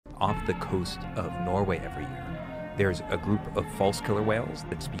off the coast of Norway every year, there's a group of false killer whales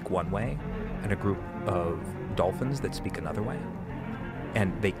that speak one way and a group of dolphins that speak another way.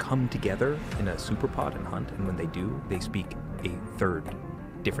 And they come together in a superpod and hunt, and when they do, they speak a third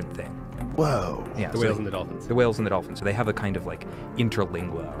different thing. Whoa. Yeah, The whales and the dolphins. The whales and the dolphins. So they have a kind of like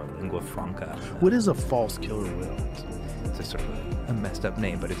interlingua or lingua franca. What is a false killer whale? It's a sort of a messed up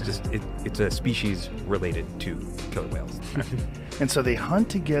name, but it's just it's a species related to killer whales. And so they hunt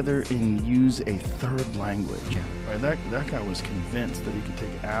together and use a third language. Yeah. Right, that guy was convinced that he could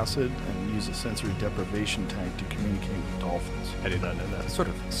take acid and use a sensory deprivation tank to communicate with dolphins. I did not know that. Sort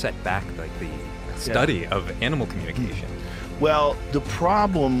of set back like the study of animal communication. Well, the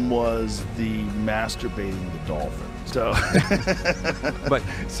problem was the masturbating the dolphin. So,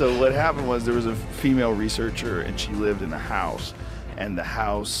 so what happened was there was a female researcher, and she lived in a house, and the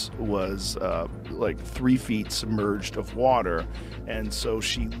house was like 3 feet submerged of water, and so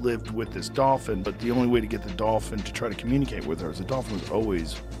she lived with this dolphin. But the only way to get the dolphin to try to communicate with her is the dolphin was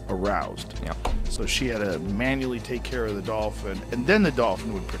always aroused. Yeah. So she had to manually take care of the dolphin, and then the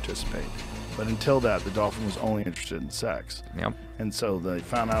dolphin would participate. But until that, the dolphin was only interested in sex. Yep. And so they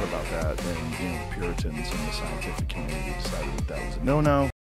found out about that, and the Puritans and the scientific community decided that was a no-no.